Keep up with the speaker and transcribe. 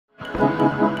Hey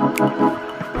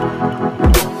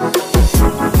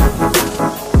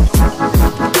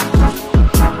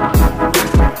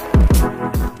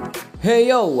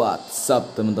yo, what's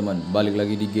up teman-teman? Balik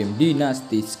lagi di game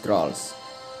Dynasty Scrolls.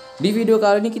 Di video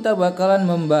kali ini kita bakalan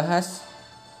membahas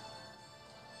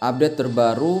update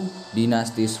terbaru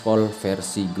Dynasty Scrolls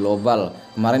versi global.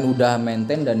 Kemarin udah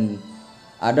maintain dan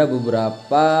ada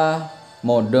beberapa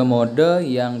mode-mode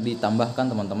yang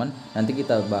ditambahkan teman-teman. Nanti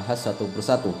kita bahas satu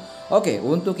persatu. Oke,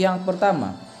 untuk yang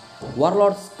pertama,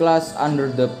 Warlords class under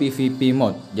the PvP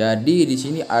mode. Jadi di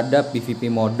sini ada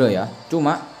PvP mode ya.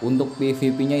 Cuma untuk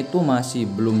PvP-nya itu masih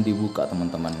belum dibuka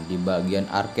teman-teman. Di bagian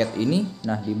arcade ini,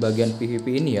 nah di bagian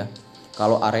PvP ini ya.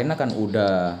 Kalau arena kan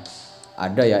udah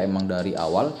ada ya emang dari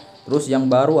awal. Terus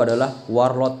yang baru adalah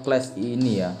Warlord class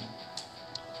ini ya.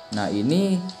 Nah,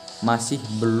 ini masih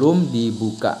belum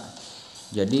dibuka.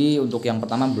 Jadi untuk yang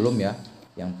pertama belum ya,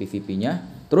 yang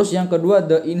PvP-nya. Terus yang kedua,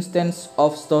 the instance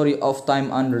of story of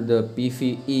time under the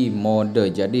PvE mode.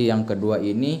 Jadi yang kedua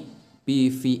ini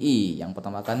PvE. Yang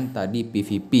pertama kan tadi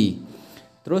PvP.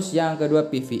 Terus yang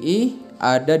kedua PvE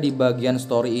ada di bagian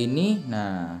story ini.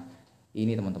 Nah,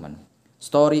 ini teman-teman.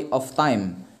 Story of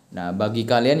time. Nah, bagi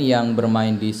kalian yang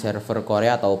bermain di server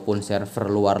Korea ataupun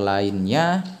server luar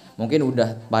lainnya, mungkin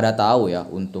udah pada tahu ya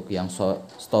untuk yang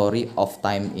story of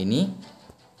time ini.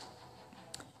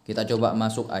 Kita coba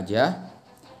masuk aja.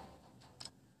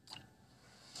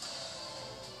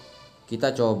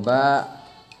 Kita coba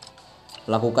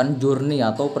lakukan journey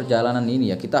atau perjalanan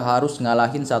ini ya. Kita harus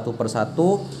ngalahin satu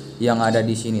persatu yang ada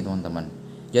di sini teman-teman.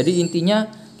 Jadi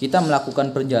intinya kita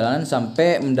melakukan perjalanan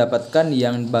sampai mendapatkan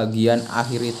yang bagian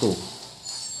akhir itu.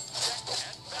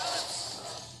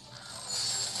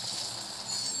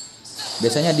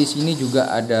 Biasanya di sini juga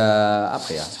ada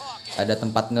apa ya? Ada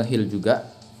tempat nge-heal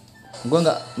juga. Gue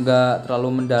nggak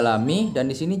terlalu mendalami, dan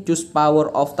di sini choose power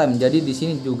of time. Jadi di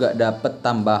sini juga dapat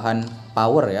tambahan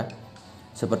power ya,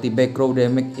 seperti back row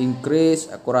damage increase,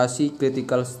 akurasi,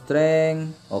 critical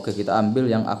strength. Oke, kita ambil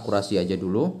yang akurasi aja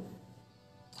dulu.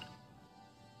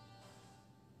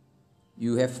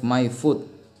 You have my foot.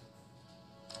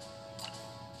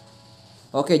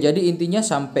 Oke, jadi intinya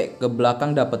sampai ke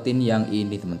belakang dapetin yang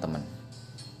ini teman-teman.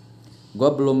 Gue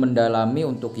belum mendalami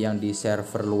untuk yang di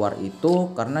server luar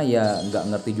itu karena ya nggak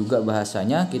ngerti juga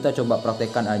bahasanya. Kita coba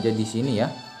praktekkan aja di sini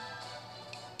ya.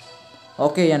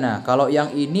 Oke ya, nah kalau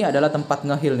yang ini adalah tempat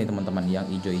nge-heal nih teman-teman, yang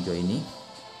hijau-hijau ini.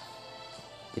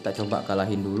 Kita coba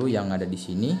kalahin dulu yang ada di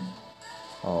sini.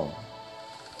 Oh.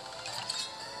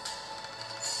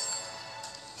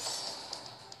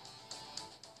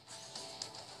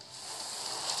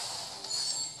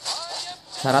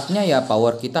 Syaratnya ya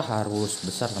power kita harus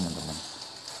besar teman-teman.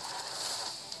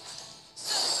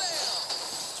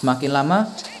 Semakin lama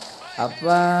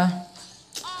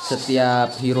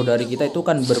setiap hero dari kita itu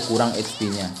kan berkurang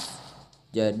HP-nya.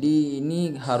 Jadi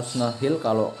ini harus nge-heal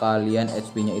kalau kalian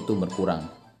HP-nya itu berkurang.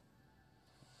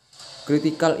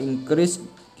 Critical increase,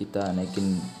 kita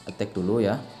naikin attack dulu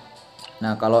ya.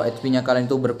 Nah, kalau HP-nya kalian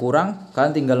itu berkurang,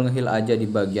 kalian tinggal nge-heal aja di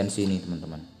bagian sini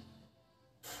teman-teman.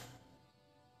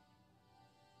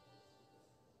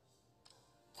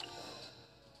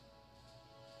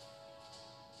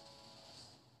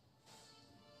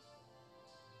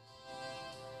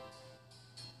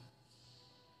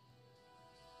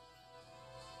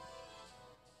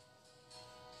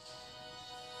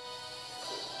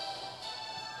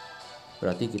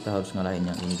 Berarti kita harus ngalahin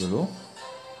yang ini dulu.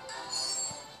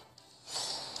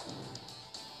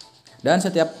 Dan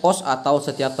setiap pos atau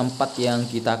setiap tempat yang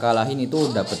kita kalahin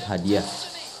itu dapat hadiah.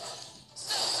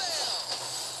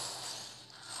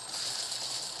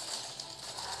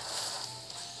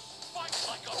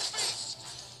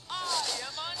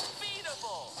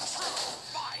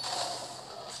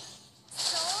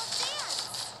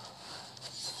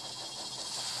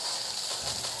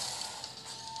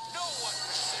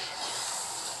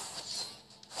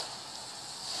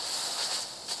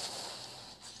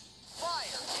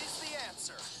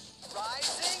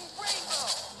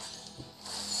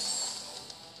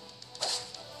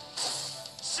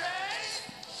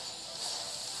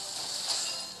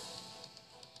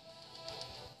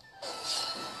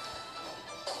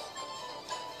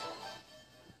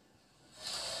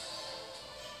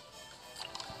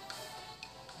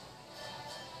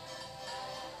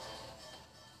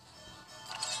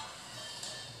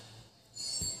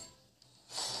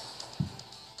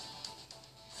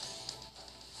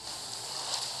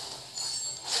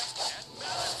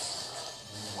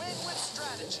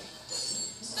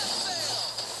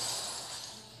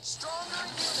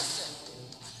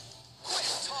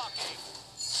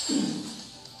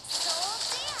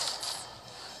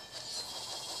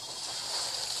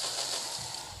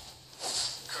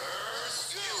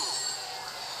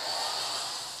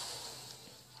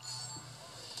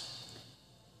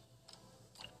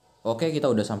 Oke,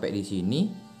 kita udah sampai di sini.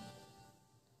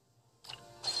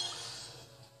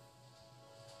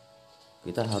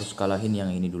 Kita harus kalahin yang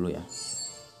ini dulu ya.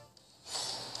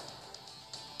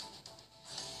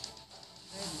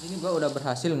 Di sini gua udah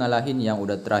berhasil ngalahin yang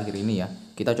udah terakhir ini ya.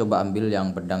 Kita coba ambil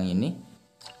yang pedang ini.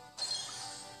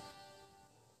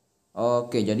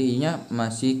 Oke, jadi ininya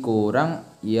masih kurang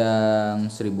yang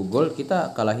 1000 gold.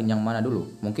 Kita kalahin yang mana dulu?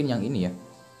 Mungkin yang ini ya.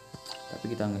 Tapi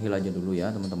kita ngeheal aja dulu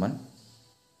ya, teman-teman.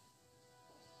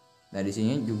 Nah, di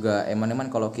sini juga eman-eman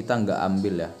kalau kita nggak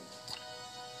ambil ya.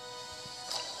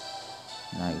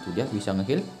 Nah, itu dia bisa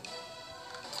ngeheal.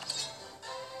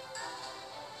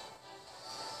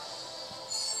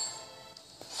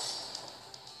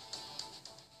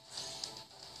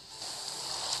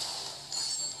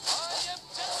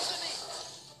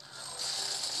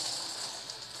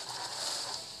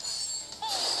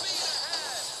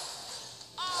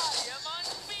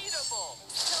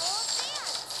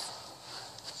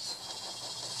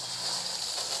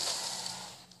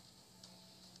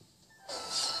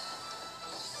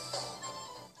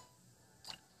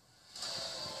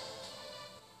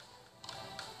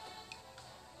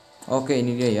 Oke,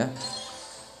 ini dia ya.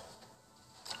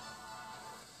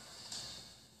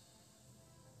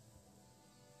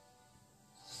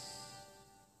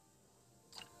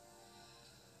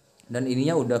 Dan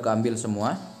ininya udah keambil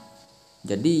semua.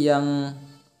 Jadi yang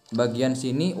bagian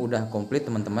sini udah komplit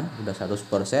teman-teman, udah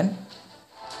 100%.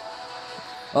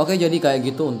 Oke, jadi kayak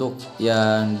gitu untuk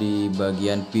yang di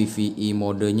bagian PvE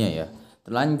modenya ya.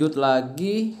 Lanjut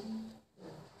lagi,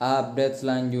 update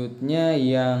selanjutnya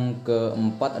yang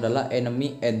keempat adalah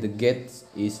enemy at the gates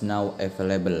is now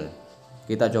available.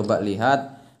 Kita coba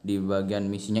lihat di bagian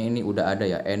misinya ini udah ada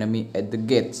ya, enemy at the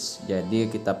gates. Jadi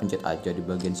kita pencet aja di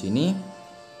bagian sini.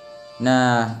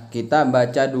 Nah, kita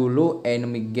baca dulu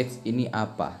enemy gates ini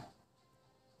apa.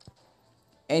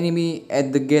 Enemy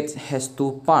at the gates has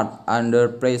two part,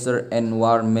 under pressure and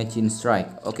war machine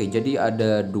strike. Oke, jadi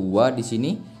ada dua di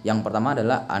sini. Yang pertama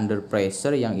adalah under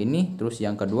pressure yang ini, terus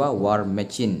yang kedua war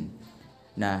machine.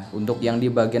 Nah, untuk yang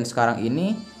di bagian sekarang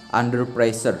ini under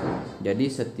pressure. Jadi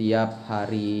setiap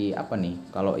hari apa nih?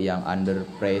 Kalau yang under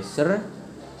pressure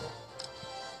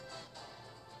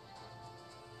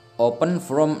open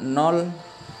from 0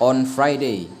 on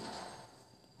Friday.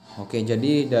 Oke,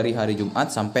 jadi dari hari Jumat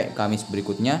sampai Kamis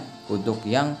berikutnya untuk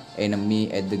yang enemy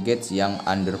at the gates yang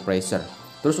under pressure.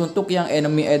 Terus untuk yang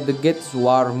enemy at the gates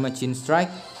war machine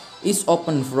strike is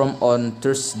open from on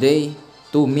Thursday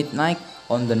to midnight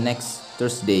on the next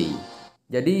Thursday.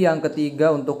 Jadi yang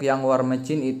ketiga untuk yang war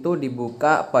machine itu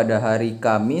dibuka pada hari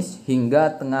Kamis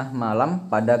hingga tengah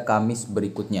malam pada Kamis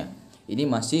berikutnya. Ini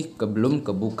masih belum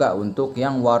kebuka untuk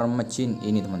yang war machine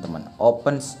ini teman-teman.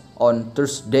 Opens on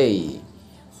Thursday.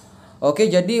 Oke,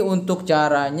 jadi untuk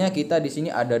caranya kita di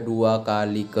sini ada 2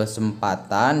 kali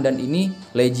kesempatan dan ini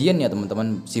legend ya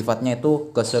teman-teman. Sifatnya itu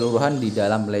keseluruhan di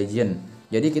dalam legend.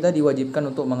 Jadi kita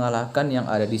diwajibkan untuk mengalahkan yang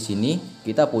ada di sini.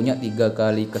 Kita punya 3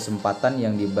 kali kesempatan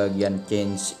yang di bagian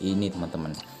change ini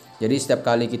teman-teman. Jadi setiap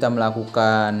kali kita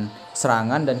melakukan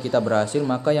serangan dan kita berhasil,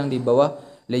 maka yang di bawah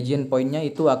legend poinnya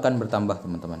itu akan bertambah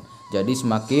teman-teman. Jadi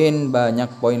semakin banyak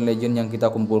poin legend yang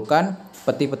kita kumpulkan,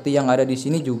 peti-peti yang ada di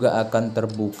sini juga akan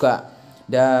terbuka.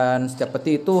 Dan setiap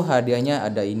peti itu hadiahnya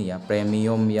ada ini ya,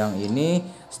 premium yang ini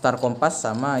star kompas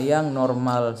sama yang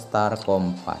normal star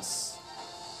kompas.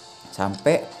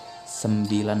 Sampai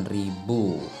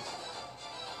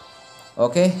 9.000.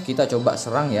 Oke, kita coba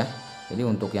serang ya. Jadi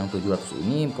untuk yang 700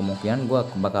 ini kemungkinan gua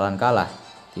bakalan kalah.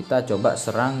 Kita coba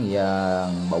serang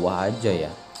yang bawah aja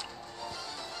ya.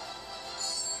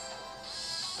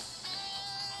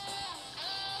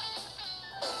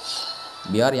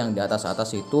 Biar yang di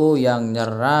atas-atas itu yang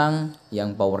nyerang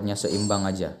yang powernya seimbang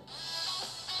aja.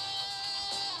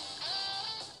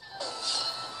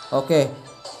 Oke,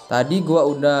 tadi gua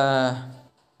udah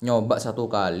nyoba 1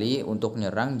 kali untuk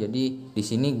nyerang, jadi di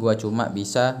sini gua cuma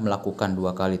bisa melakukan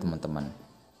 2 kali teman-teman.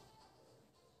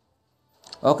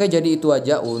 Oke, jadi itu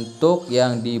aja untuk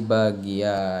yang di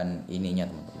bagian ininya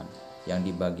teman-teman. Yang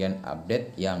di bagian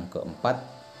update yang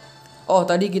keempat. Oh,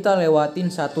 tadi kita lewatin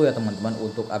 1 ya teman-teman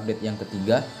untuk update yang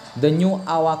ketiga, The New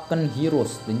Awakened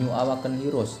Heroes. The New Awakened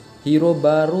Heroes, hero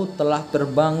baru telah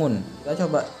terbangun. Kita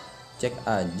coba cek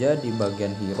aja di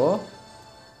bagian hero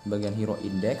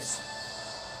index.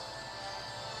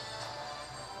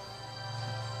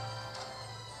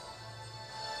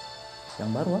 Yang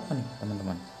baru apa nih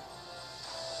teman-teman?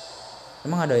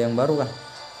 Emang ada yang baru kah?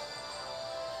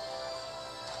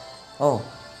 Oh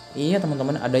iya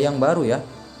teman-teman, ada yang baru ya.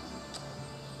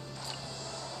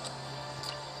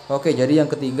 Oke, jadi yang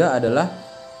ketiga adalah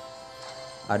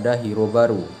ada hero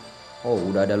baru. Oh,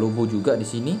 udah ada logo juga di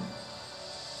sini.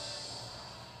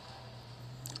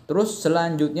 Terus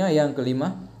selanjutnya yang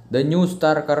kelima, the new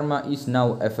star karma is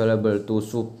now available to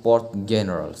support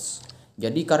generals.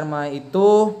 Jadi karma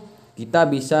itu kita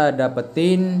bisa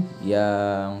dapetin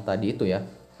yang tadi itu ya,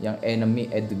 yang enemy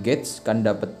at the gates, kan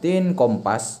dapetin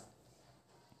kompas.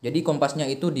 Jadi kompasnya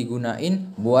itu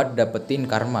digunain buat dapetin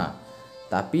karma.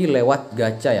 Tapi lewat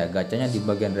gacha ya, gacanya di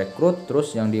bagian rekrut,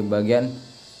 terus yang di bagian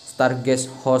Stargaze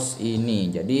host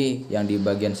ini. Jadi yang di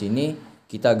bagian sini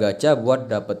kita gacha buat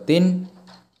dapetin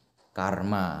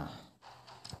karma.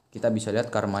 Kita bisa lihat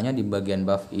karmanya di bagian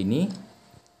buff ini.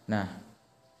 Nah,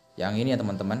 yang ini ya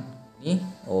teman-teman. Ini,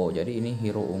 oh jadi ini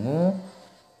hero ungu,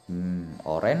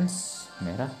 orange,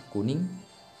 merah, kuning.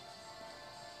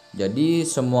 Jadi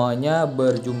semuanya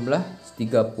berjumlah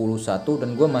 31 dan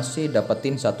gue masih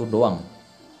dapetin satu doang.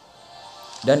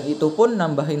 Dan itu pun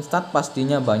nambahin stat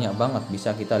pastinya banyak banget.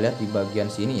 Bisa kita lihat di bagian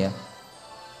sini ya.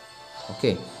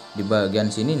 Oke, di bagian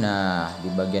sini, nah di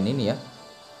bagian ini ya.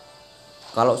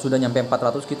 Kalau sudah nyampe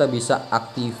 400 kita bisa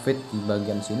activate di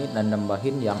bagian sini dan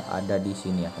nambahin yang ada di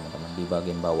sini ya teman-teman, di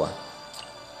bagian bawah.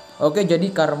 Oke, jadi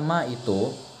karma itu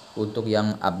untuk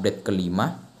yang update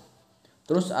kelima.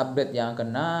 Terus update yang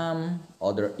keenam,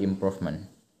 other improvement.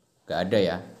 Gak ada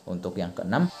ya untuk yang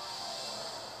keenam.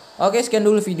 Oke, sekian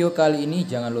dulu video kali ini.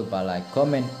 Jangan lupa like,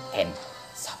 comment, and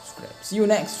subscribe. See you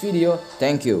next video.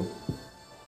 Thank you.